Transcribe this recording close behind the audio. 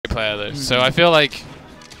player though, so I feel like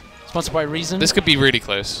sponsored by Reason. This could be really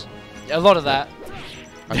close. A lot of that.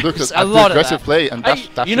 And look at the aggressive play, and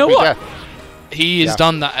that you know what? He has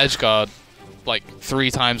done that edge guard like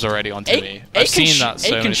 3 times already on Timmy. I've seen that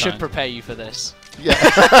so many times. should prepare you for this. Yeah.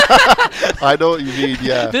 I know what you mean,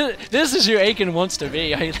 yeah. This is who Aiken wants to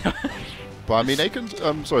be. But I mean,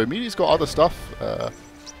 Aiken, sorry, Meady's got other stuff.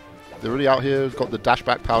 They're really out here. Got the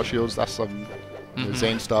dashback power shields. That's some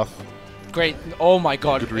Zane stuff. Great. Oh my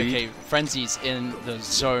god. Okay, Frenzy's in the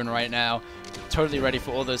zone right now. Totally ready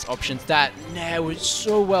for all those options. That nair was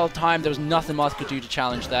so well timed. There was nothing Marth could do to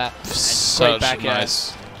challenge that. And Such a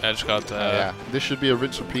nice edge guard there. Yeah, this should be a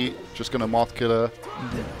rinse repeat. Just gonna Marth killer.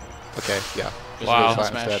 Okay, yeah. Wow.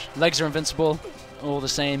 Legs are invincible. All the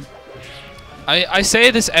same. I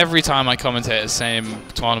say this every time I commentate the same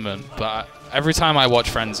tournament, but every time I watch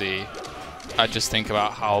Frenzy, I just think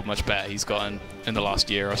about how much better he's gotten in the last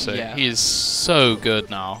year or so. Yeah. He is so good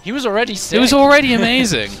now. He was already sick. He was already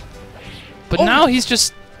amazing. But now he's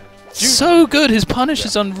just so good. His punish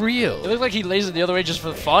is unreal. It looked like he lasered the other way just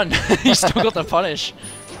for fun. He still got the punish.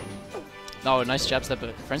 Oh, nice jabs there,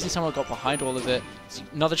 but Frenzy somehow got behind all of it.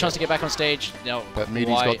 Another chance to get back on stage. No, but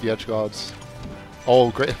Meady's got the edge guards.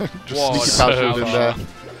 Oh, great. Just sneaky power shield in there.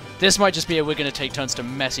 This might just be a we're going to take turns to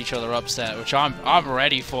mess each other up set, which I'm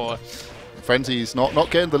ready for. Frenzy's not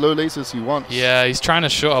getting the low lasers he wants. Yeah, he's trying to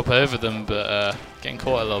shut up over them, but getting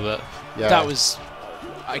caught a little bit. Yeah. That was,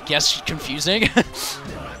 I guess, confusing.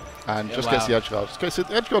 And just gets the edge guards. Okay, so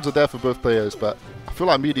the edge guards are there for both players, but I feel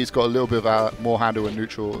like Meady's got a little bit of more handle in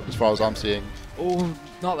neutral as far as I'm seeing. Oh,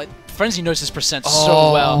 not like Frenzy knows his percent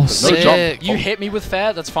so well. Sick. No jump. You hit me with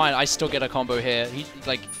fair, that's fine. I still get a combo here. He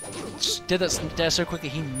like did that there so quickly.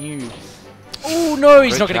 He knew. Oh no,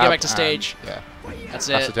 he's not going to get back to stage. Yeah, that's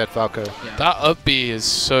a dead Falco. Yeah. That up B is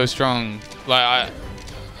so strong. Like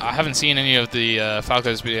I haven't seen any of the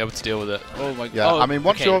Falcos be able to deal with it. Oh my god. Yeah, I mean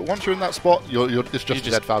once you're in that spot, it's just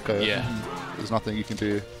a dead Falco. Yeah. There's nothing you can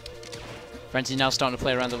do. Frenzy now starting to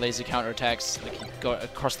play around the laser counterattacks. Like he got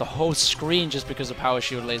across the whole screen just because a power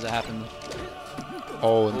shield laser happened.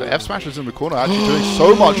 Oh, and the F smash is in the corner, actually doing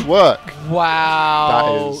so much work.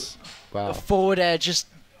 Wow. That is The forward air just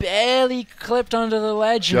barely clipped under the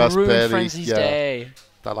ledge and ruined Frenzy's day.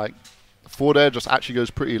 That like forward air just actually goes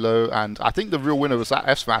pretty low, and I think the real winner was that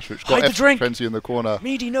F smash, which got Frenzy in the corner.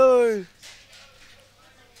 Meady, no.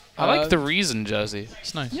 I like the Reason jersey.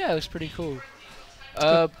 It's nice. Yeah, it looks pretty cool.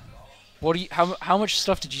 What do you? How much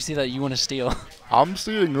stuff did you see that you want to steal? I'm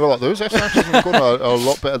stealing a lot. Those F smashes in the corner are a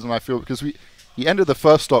lot better than I feel, because he ended the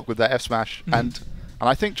first stock with that F smash, and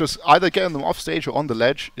I think just either getting them off stage or on the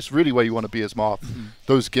ledge is really where you want to be as Marth.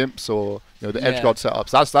 Those gimps or the edge guard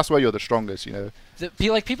setups, that's where you're the strongest.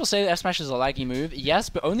 Like people say F smash is a laggy move, yes,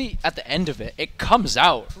 but only at the end of it. It comes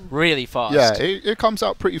out really fast. Yeah, it comes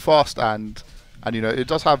out pretty fast, and it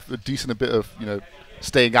does have a decent bit of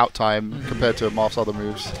staying out time compared to Marth's other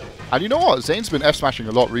moves. And you know what? Zane's been F smashing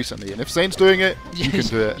a lot recently, and if Zane's doing it, you can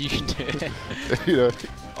do it. You can do it.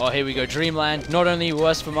 Oh, here we go. Dreamland. Not only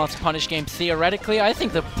worse for Marth's punish game theoretically, I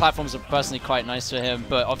think the platforms are personally quite nice for him,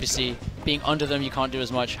 but obviously being under them, you can't do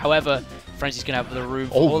as much. However, Frenzy's going to have the room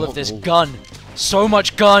for all of this gun. So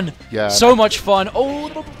much gun. Yeah. So much fun.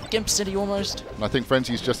 Oh, Gimp City almost. And I think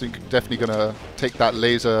Frenzy's just definitely going to take that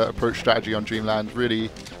laser approach strategy on Dreamland, really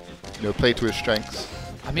play to his strengths.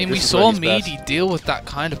 I mean, we saw Meady deal with that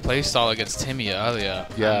kind of playstyle against Timmy earlier.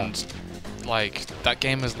 Yeah. And like that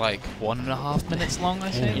game was like 1.5 minutes long, I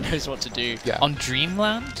think. He knows what to do. Yeah. On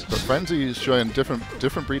Dreamland. But Frenzy is showing different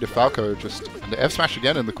breed of Falco. Just and the F smash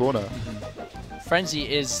again in the corner.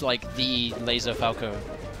 Frenzy is like the laser Falco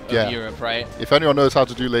of Europe, right? If anyone knows how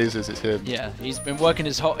to do lasers, it's him. Yeah, he's been working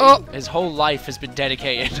his whole life has been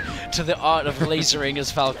dedicated to the art of lasering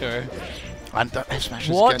as Falco. And that F smash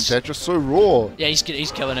is again, they're just so raw. Yeah,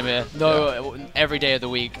 he's killing him here. Every day of the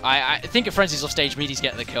week. I think if Frenzy's off stage, Meady's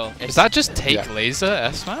getting the kill. Is that just take laser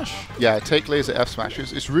F smash? Yeah, take laser F smash.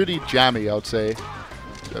 It's really jammy, I would say.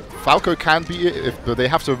 Falco can beat it, but they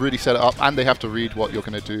have to really set it up, and they have to read what you're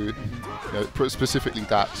going to do. Specifically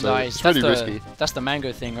that. So nice. It's really risky. That's the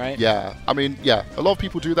mango thing, right? Yeah. I mean, yeah, a lot of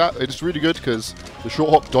people do that. It's really good because the short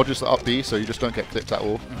hop dodges the up B, so you just don't get clipped at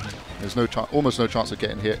all. There's almost no chance of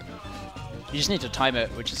getting hit. You just need to time it,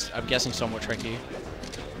 which is, I'm guessing, somewhat tricky.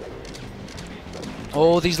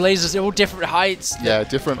 Oh, these lasers, they're all different heights. Yeah,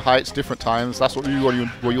 different heights, different times. That's what you want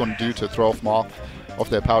to do to throw off Marth, off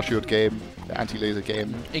their power shield game, the anti-laser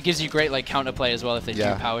game. It gives you great counterplay as well if they do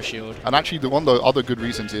power shield. And actually, one of the other good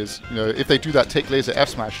reasons is, if they do that take laser F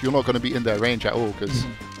smash, you're not going to be in their range at all because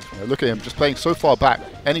look at him just playing so far back.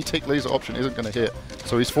 Any take laser option isn't going to hit.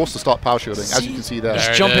 So he's forced to start power shielding, as you can see there.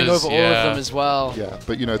 He's jumping over all of them as well. Yeah,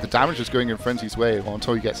 but the damage is going in Frenzy's way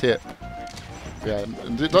until he gets hit. Yeah,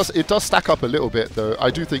 and it does stack up a little bit though. I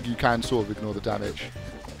do think you can sort of ignore the damage.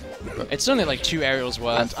 But it's only like 2 aerials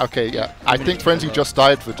worth. And okay, yeah, I think Frenzy just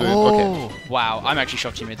died for doing. Okay. Wow, I'm actually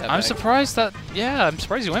shocked he made that. I'm surprised that. Yeah, I'm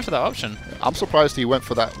surprised he went for that option. I'm surprised he went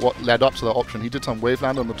for that. What led up to that option? He did some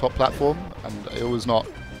waveland on the top platform, and it was not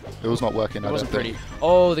working. It wasn't pretty.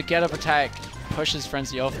 Oh, the get up attack pushes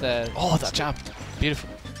Frenzy off there. Oh, that jab, beautiful.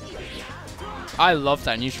 I love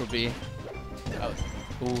that neutral B.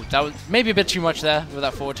 Ooh, that was maybe a bit too much there with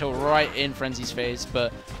that forward tilt right in Frenzy's face,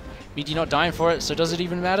 but Meady not dying for it, so does it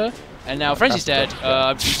even matter? And now Frenzy's dead.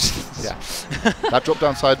 Yeah. That drop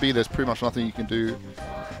down side B, there's pretty much nothing you can do.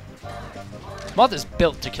 Moth is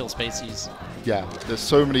built to kill Spaceys. Yeah, there's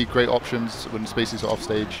so many great options when Spaceys are off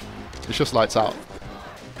stage. It's just lights out.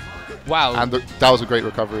 Wow. And that was a great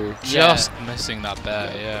recovery. Just missing that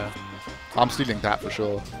bear, yeah. I'm stealing that for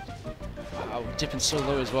sure. Wow, dipping so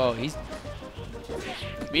low as well.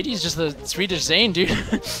 Meady's just the Swedish Zane, dude.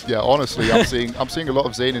 Yeah, honestly, I'm seeing a lot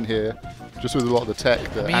of Zane in here, just with a lot of the tech,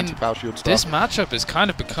 the anti-power shield stuff. This matchup is kind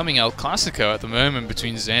of becoming El Clasico at the moment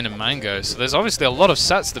between Zane and Mango, so there's obviously a lot of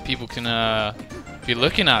sets that people can be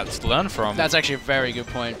looking at to learn from. That's actually a very good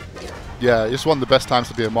point. Yeah, it's one of the best times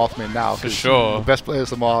to be a Marth main now. For sure. The best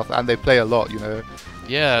players are Marth, and they play a lot,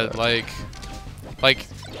 Yeah, like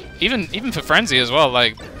even for Frenzy as well,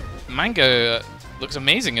 like Mango looks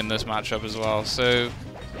amazing in this matchup as well, so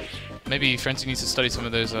maybe Frenzy needs to study some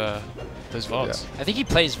of those VODs. Yeah. I think he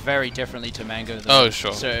plays very differently to Mango though. Oh,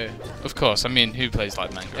 sure. So, of course. I mean, who plays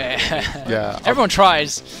like Mango? Yeah. Everyone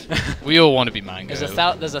tries. We all want to be Mango.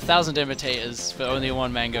 There's 1,000 imitators for only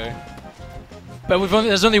one Mango. But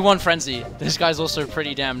there's only one Frenzy. This guy's also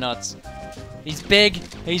pretty damn nuts. He's big,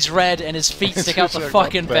 he's red, and his feet stick out the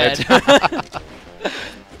fucking bed.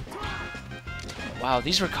 Wow,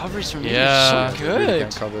 these recoveries from Meady are so good.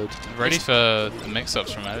 Really ready for the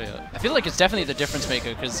mix-ups from Elliot. I feel like it's definitely the difference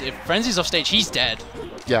maker, because if Frenzy's off stage, he's dead.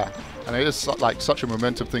 Yeah, and it is like such a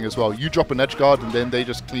momentum thing as well. You drop an edge guard, and then they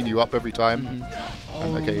just clean you up every time.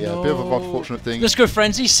 Oh, okay, yeah, a bit of an unfortunate thing. Let's go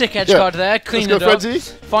Frenzy, sick edge guard there, clean it up. Frenzy.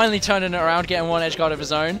 Finally turning it around, getting one edge guard of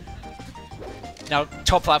his own. Now,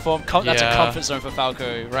 top platform, that's a comfort zone for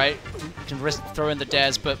Falco, right? You can risk throw in the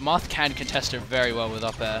dares, but Moth can contest it very well with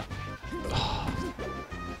up air.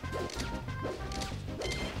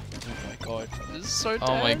 God, this is so dense.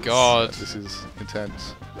 Oh my god. This is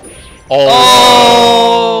intense.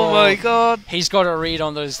 Oh my god. He's got a read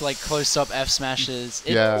on those like close-up F smashes.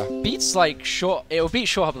 It beats like short. It will beat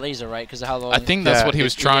short up laser, right? Because of how long. I think that's what he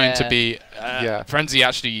was trying to be. Frenzy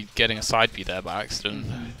actually getting a side B there by accident.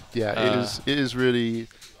 Yeah, it is really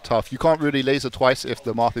tough. You can't really laser twice if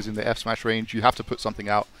the Marth is in the F smash range. You have to put something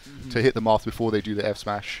out to hit the Marth before they do the F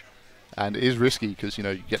smash, and it is risky because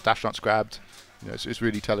you get dash dance grabbed. It's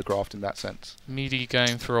really telegraphed in that sense. Meady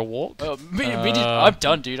going for a walk. Meady, I'm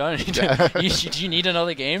done, dude. I don't need do you need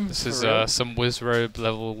another game? This is some Wizrobe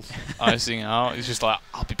level icing out. He's just like,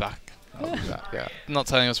 I'll be back. Yeah. Not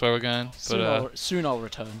telling us where we're going, but soon I'll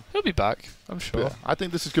return. He'll be back, I'm sure. Yeah, I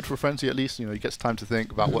think this is good for Frenzy at least. He gets time to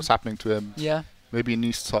think about what's happening to him. Yeah. Maybe he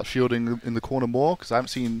needs to start shielding in the corner more because I haven't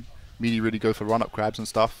seen Meady really go for run-up grabs and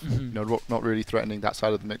stuff. Not really threatening that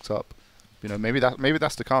side of the mix-up. Maybe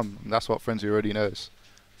that's to come, and that's what Frenzy already knows.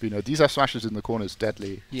 But, these F smashes in the corner is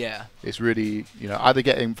deadly. Yeah. It's really, either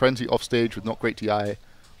getting Frenzy off stage with not great DI,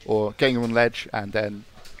 or getting him on ledge, and then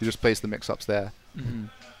he just plays the mix-ups there.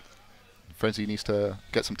 Frenzy needs to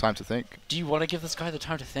get some time to think. Do you want to give this guy the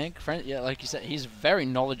time to think? Yeah, like you said, he's very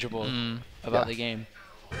knowledgeable about the game.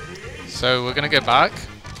 So we're gonna go back.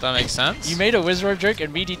 That makes sense. You made a Wizrobe joke,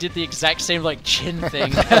 and Meady did the exact same chin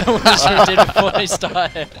thing that Wizrobe did before they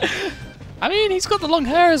started. I mean, he's got the long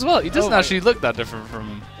hair as well. He doesn't actually look that different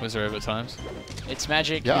from Wizrobe at times. It's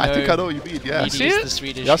magic. Yeah, I think I know what you mean. Yeah, see it? The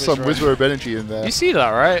Swedish There's some Wizrobe energy in there. You see that,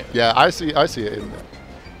 right? Yeah, I see it in there.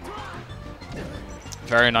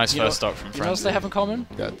 Very nice first stock from Frenzy. You know what they have in common?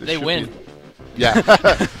 Yeah, they win.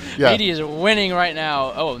 Yeah. Meady is winning right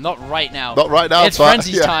now. Oh, not right now. Not right now. It's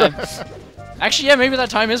Frenzy's time. Actually, yeah, maybe that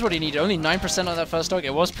time is what he needed. Only 9% on that first stock.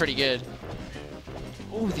 It was pretty good.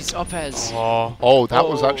 Oh, these up airs. Oh, that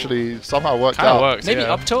was actually somehow worked Kinda out. Works, maybe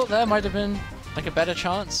up tilt there might have been like a better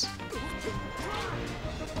chance.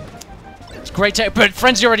 It's great tech, but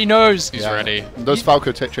Frenzy already knows. He's ready. Those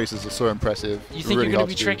Falco tech chases are so impressive. You think you're going to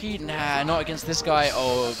be tricky? Nah, not against this guy.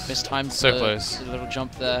 Oh, mistimed close. The little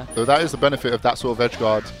jump there. So that is the benefit of that sort of edge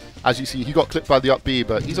guard. As you see, he got clipped by the up B,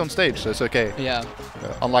 but he's on stage, so it's okay. Yeah.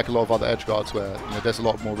 Unlike a lot of other edge guards where there's a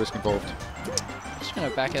lot more risk involved. It's Just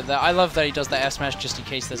gonna back at that. I love that he does the F smash just in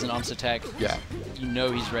case there's an arms attack. Yeah. You know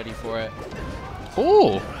he's ready for it.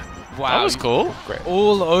 Ooh. Wow. That was cool. Great.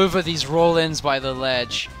 All over these roll-ins by the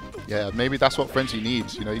ledge. Yeah, maybe that's what Frenzy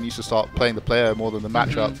needs. You know, he needs to start playing the player more than the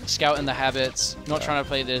matchup. Scouting the habits, not trying to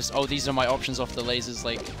play this, oh, these are my options off the lasers,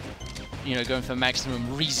 like, you know, going for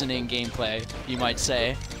maximum reasoning gameplay, you might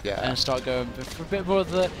say. Yeah. And start going for a bit more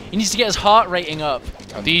of the... He needs to get his heart rating up.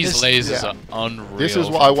 And These lasers are unreal. This is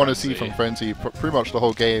what I want to see from Frenzy pretty much the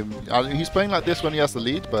whole game. He's playing like this when he has the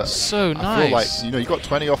lead, but so nice. I feel like, you know, you got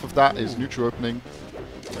 20 off of that, his neutral opening.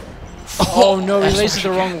 Oh no, he lasered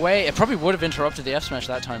the wrong way. It probably would have interrupted the F smash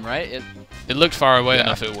that time, right? It looked far away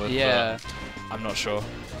enough it would. Yeah. I'm not sure.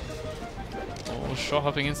 Oh, shot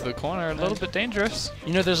hopping into the corner, a little bit dangerous.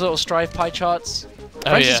 You know those little Strive pie charts? Oh,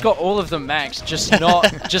 Frenzy's yeah. got all of them maxed,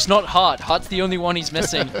 just not Heart. Heart's the only one he's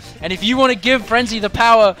missing. And if you want to give Frenzy the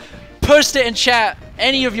power, post it in chat.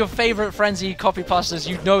 Any of your favorite Frenzy copy pastas,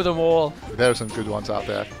 you know them all. There are some good ones out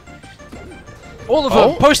there. All of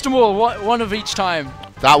them. Post them all, one of each time.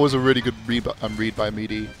 That was a really good read by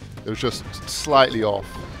Meady. It was just slightly off.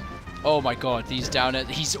 Oh my god, he's down it.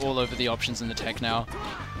 He's all over the options in the tech now.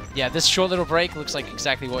 Yeah, this short little break looks like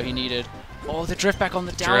exactly what he needed. Oh, the drift back on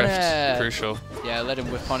the down air. Crucial. Yeah, let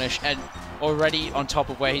him whiff punish. And already on top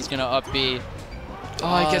of where he's going to up B.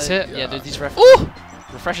 Oh, he gets hit. Yeah, these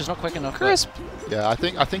refreshers not quick enough. Crisp. Yeah, I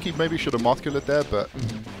think he maybe should have mothkilled it there, but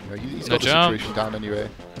you know, he's got the situation down anyway.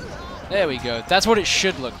 There we go. That's what it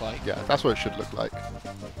should look like. Yeah, that's what it should look like.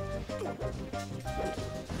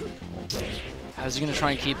 How's he going to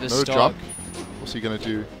try and keep this No stock? jump. What's he going to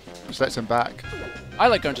do? Just lets him back. I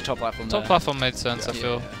like going to top platform Top platform made sense, I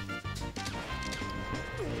feel.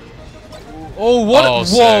 Oh, what? Oh,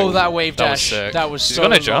 whoa, sick. that wave dash. That was He's so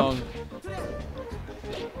gonna long. jump.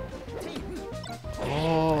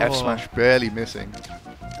 Oh. F smash barely missing.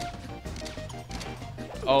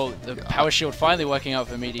 Oh, the power shield finally working out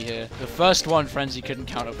for Meady here. The first one Frenzy couldn't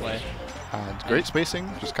counterplay. And great spacing,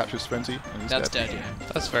 just catches Frenzy. And he's That's dead. dead, yeah.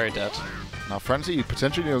 That's very dead. Now Frenzy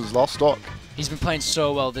potentially on his last stock. He's been playing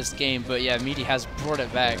so well this game, but yeah, Meady has brought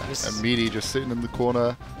it back. And Meady just sitting in the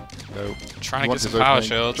corner. You know, trying to wants get his some power opening,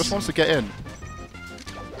 shields. Just wants to get in.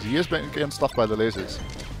 He is getting stuffed by the lasers.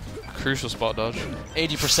 Crucial spot dodge.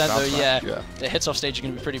 80% though, yeah. The hits off stage are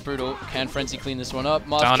going to be pretty brutal. Can Frenzy clean this one up?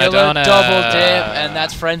 Down Killer, it. double dip, and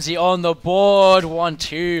that's Frenzy on the board.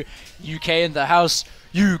 1-2. UK in the house.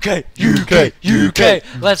 UK.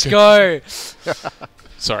 Let's go.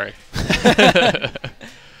 Sorry.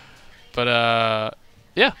 But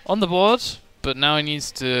yeah, on the board. But now he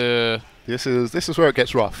needs to. This is where it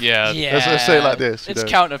gets rough. Yeah. Let's say it like this. It's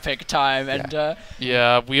counter pick time, and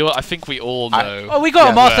yeah, I think we all know. Oh, we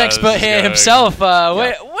got a Moth expert here himself.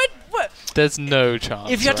 What? There's no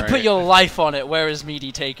chance. If you had to put your life on it, where is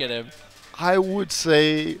Meady taking him? I would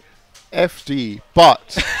say FD,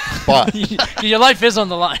 but your life is on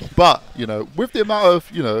the line. But you know, with the amount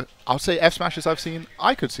of I'll say F smashes I've seen,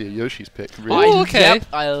 I could see a Yoshi's pick. Really. Oh, okay. Yep,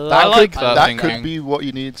 I like that. That could be what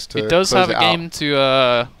he needs to. He does have a game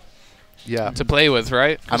to play with,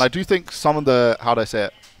 right? And I do think some of the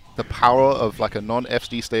the power of like a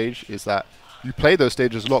non-FD stage is that you play those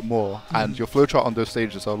stages a lot more, and your flowchart on those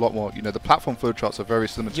stages are a lot more. You know, the platform flowcharts are very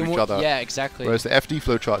similar to each other. Yeah, exactly. Whereas the FD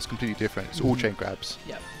flowchart is completely different. It's all chain grabs.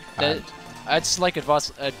 Yeah. It's like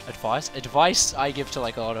advice I give to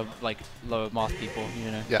like a lot of like lower math people,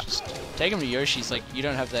 you know. Yeah. Just take them to Yoshi's, like you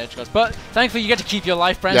don't have the edge guards. But thankfully you get to keep your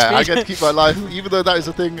life, Brand Yeah, Speed. I get to keep my life, even though that is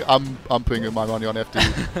the thing. I'm putting my money on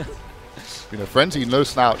FD. You know, Frenzy, no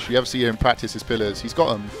slouch. You ever see him practice his pillars? He's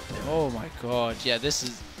got them. Oh my god, yeah,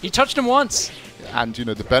 he touched him once. And you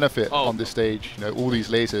know the benefit on this stage, you know, all these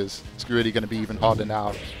lasers, it's really going to be even harder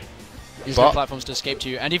now. There's no platforms to escape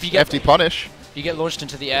to, and if you get FD punish, you get launched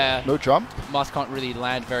into the air. No jump. Moth can't really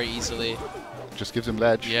land very easily. Just gives him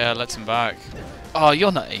ledge. Yeah, lets him back. Oh,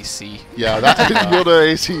 you're not AC. Yeah, you're the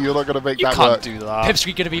AC. You're not going to make that work. You can't do that.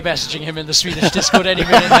 Pipsqueak going to be messaging him in the Swedish Discord any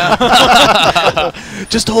minute now.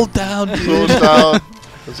 Just hold down. Just hold down.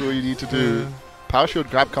 That's all you need to do. Power shield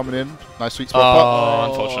grab coming in. Nice sweet spot.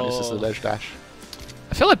 Oh, unfortunately. This is the ledge dash.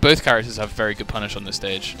 I feel like both characters have very good punish on this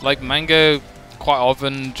stage. Like Mango quite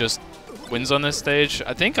often just wins on this stage.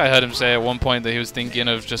 I think I heard him say at one point that he was thinking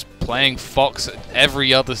of just playing Fox at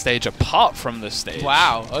every other stage apart from this stage.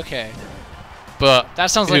 Wow, okay. But that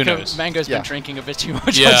sounds like Mango's been drinking a bit too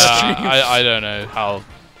much on stream. I don't know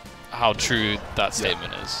how true that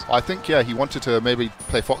statement is. I think he wanted to maybe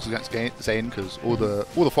play Fox against Zane because all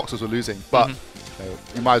the Foxes were losing, but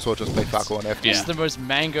you might as well just play Falco on FD. This is the most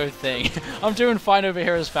Mango thing. I'm doing fine over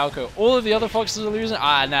here as Falco. All of the other Foxes are losing.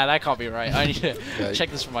 Nah, that can't be right. I need to check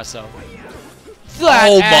this for myself. That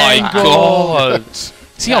oh angle. my god!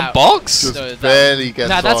 Is he on box? Just barely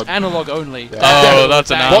gets on. That's analog only. Yeah. Oh,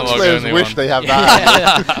 that's an analog Box players only wish one. they have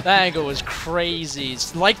that. That angle was crazy.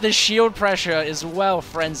 It's like the shield pressure as well.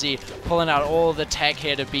 Frenzy pulling out all the tech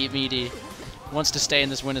here to beat Meady. Wants to stay in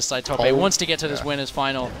this winner's side top 8. Wants to get to this winner's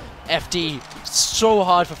final. FD so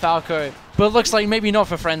hard for Falco, but looks like maybe not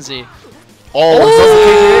for Frenzy.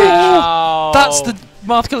 Oh, That's the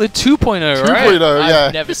Math Killer 2.0, right? 2.0, yeah.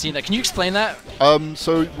 I've never seen that. Can you explain that?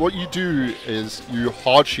 So what you do is you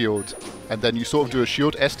hard shield, and then you sort of do a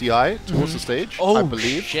shield SDI towards the stage, I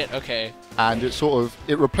believe. Shit, okay. And it sort of,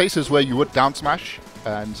 it replaces where you would down smash,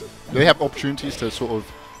 and they have opportunities to sort of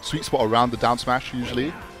sweet spot around the down smash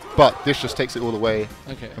usually, but this just takes it all the way.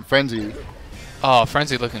 Okay. And Frenzy. Oh,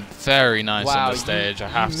 Frenzy looking very nice on the stage, I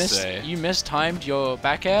have to say. You mistimed your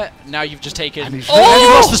back air. Now you've just taken. And he's he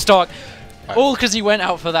lost the stock. All because he went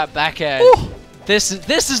out for that back air. This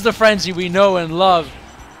is the Frenzy we know and love.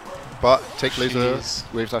 But take laser,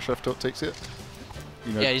 wave slash left tilt takes it.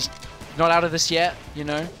 You know, Yeah, he's not out of this yet, you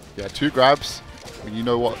know. yeah, 2 grabs. I mean, you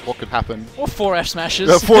know what could happen. Or 4 F smashes.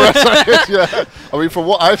 Yeah, 4 F smashes, yeah. I mean, from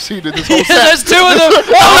what I've seen in this whole Yeah, set. there's 2 of them.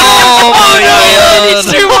 Oh, no, he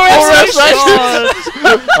needs 2 more F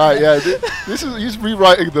smashes. Alright, yeah, this is he's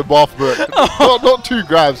rewriting the Moth book. Not 2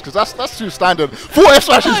 grabs, because that's too standard. 4 F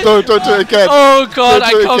smashes, don't do it again. Oh god,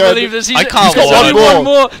 I Don't do it can't again. believe this. I can't he's got believe one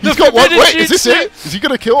more. He's got one. Wait, is this jutsu. it? Is he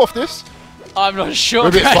gonna kill off this? I'm not sure.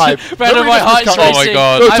 Maybe it's 5. Brandon, my heart is Oh my racing.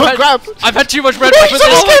 god. No, I've don't had- grab. I've had too much red Wait, for he's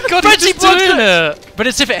this. on the God, Frenzy he's just doing blocked it. But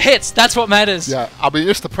it's if it hits, that's what matters. Yeah, I mean,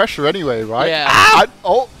 it's the pressure anyway, right? Yeah.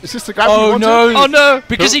 Oh, is this the grab you Oh wanted? no! Oh no!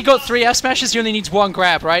 Because he got 3 F smashes, he only needs 1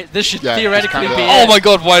 grab, right? This should Yeah, theoretically it's be kinda- it. Oh my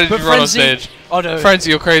god, why did But you run on Frenzy- stage? Oh no! Frenzy,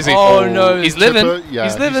 you're crazy. Oh no! He's living. Yeah,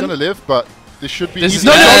 He's living. gonna live, but this should be. This easy. is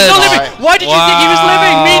No, no, he's not Yes. living! Why did you think he was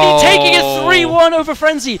living? Meady taking it Wow. 3-1 over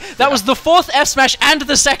Frenzy. That was the 4th F smash and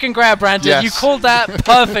the 2nd grab, Brandon. Yes. You called that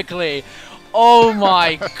perfectly. Oh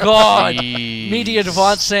my god. Jeez. Meady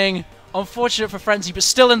advancing. Unfortunate for Frenzy, but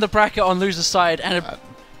still in the bracket on loser's side. And a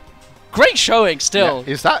great showing still.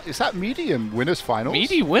 Yeah. Is that medium winners finals?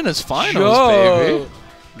 Meady winners finals, Yo. baby.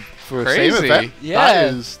 For a Crazy. same event?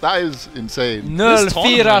 Yeah. That is insane. Null This Fira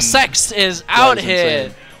tournament- Sex is out is here.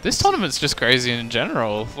 insane. This tournament's just crazy in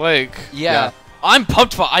general. Like, Yeah. I'm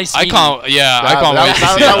pumped for Ice I can't. Yeah, I can't that- wait. to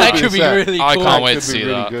that- see that would That be could be set. really cool. I can't wait to Could be see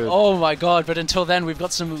really that. good. Oh my god, but until then, we've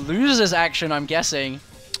got some losers action, I'm guessing.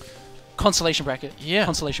 Consolation bracket. Yeah.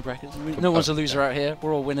 Consolation bracket. No one's a loser out here.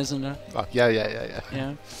 We're all winners in Yeah.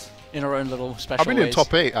 yeah, in our own little special I mean, in ways.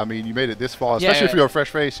 top 8, I mean, you made it this far, Yeah. especially if you're a fresh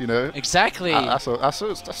face, you know. Exactly. That's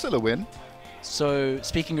still a win. So,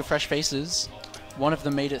 speaking of fresh faces, one of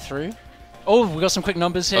them made it through. Oh, we got some quick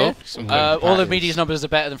numbers here. Oh, some All that of Meady's is- numbers are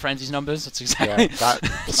better than Frenzy's numbers. That's Yeah, exactly.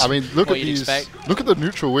 I mean, look what at you'd these. expect. Look at the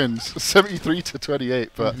neutral wins, 73 to 28.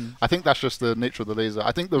 But I think that's just the nature of the laser.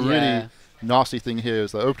 I think the Yeah. really nasty thing here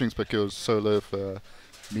is the openings per kill is so low for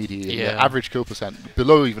Meady. And Yeah. the average kill percent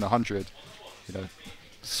below even 100. You know,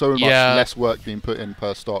 so much Yeah. less work being put in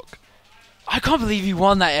per stock. I can't believe you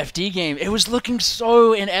won that FD game. It was looking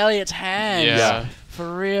so in Elliot's hands. Yeah.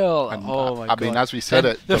 For real. And Oh my I god. mean, as we said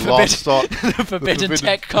Then it, the last stock. the forbidden forbidden-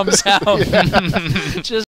 tech comes out. Just